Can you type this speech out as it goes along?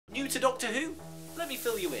to Doctor Who? Let me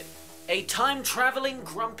fill you in. A time-travelling,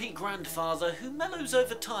 grumpy grandfather who mellows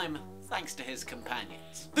over time thanks to his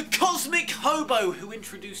companions. The cosmic hobo who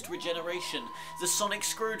introduced regeneration, the sonic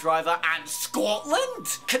screwdriver, and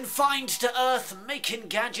Scotland! Confined to Earth, making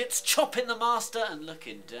gadgets, chopping the master, and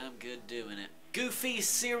looking damn good doing it. Goofy,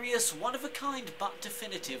 serious, one-of-a-kind but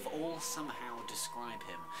definitive all somehow describe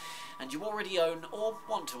him. And you already own, or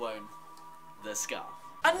want to own, the scarf.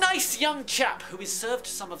 A nice young chap who is served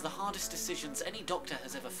some of the hardest decisions any Doctor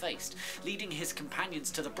has ever faced, leading his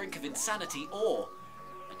companions to the brink of insanity or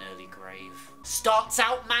an early grave. Starts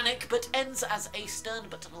out manic but ends as a stern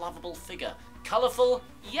but lovable figure. Colourful?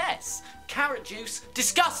 Yes. Carrot juice?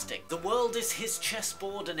 Disgusting. The world is his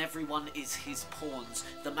chessboard and everyone is his pawns.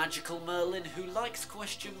 The magical Merlin who likes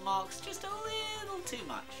question marks just a little too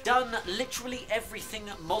much. Done literally everything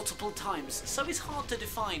multiple times, so it's hard to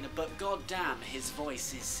define, but goddamn, his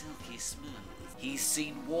voice is silky smooth. He's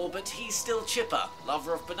seen war, but he's still chipper.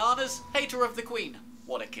 Lover of bananas, hater of the Queen.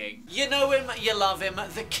 What a king. You know him, you love him,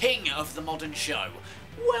 the king of the modern show.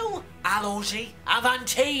 Well, allons-y,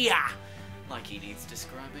 avanti! Like he needs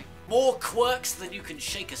describing. More quirks than you can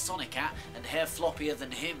shake a Sonic at, and hair floppier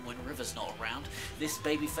than him when River's not around. This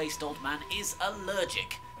baby-faced old man is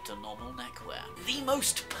allergic to normal neckwear. The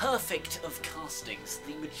most perfect of castings,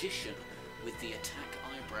 the magician with the attack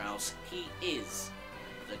eyebrows. He is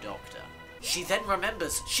the Doctor. She then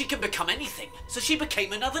remembers she can become anything, so she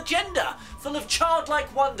became another gender, full of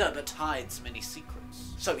childlike wonder but hides many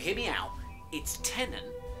secrets. So hear me out, it's Tennant,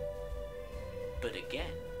 but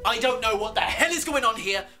again. I don't know what the hell is going on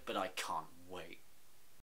here, but I can't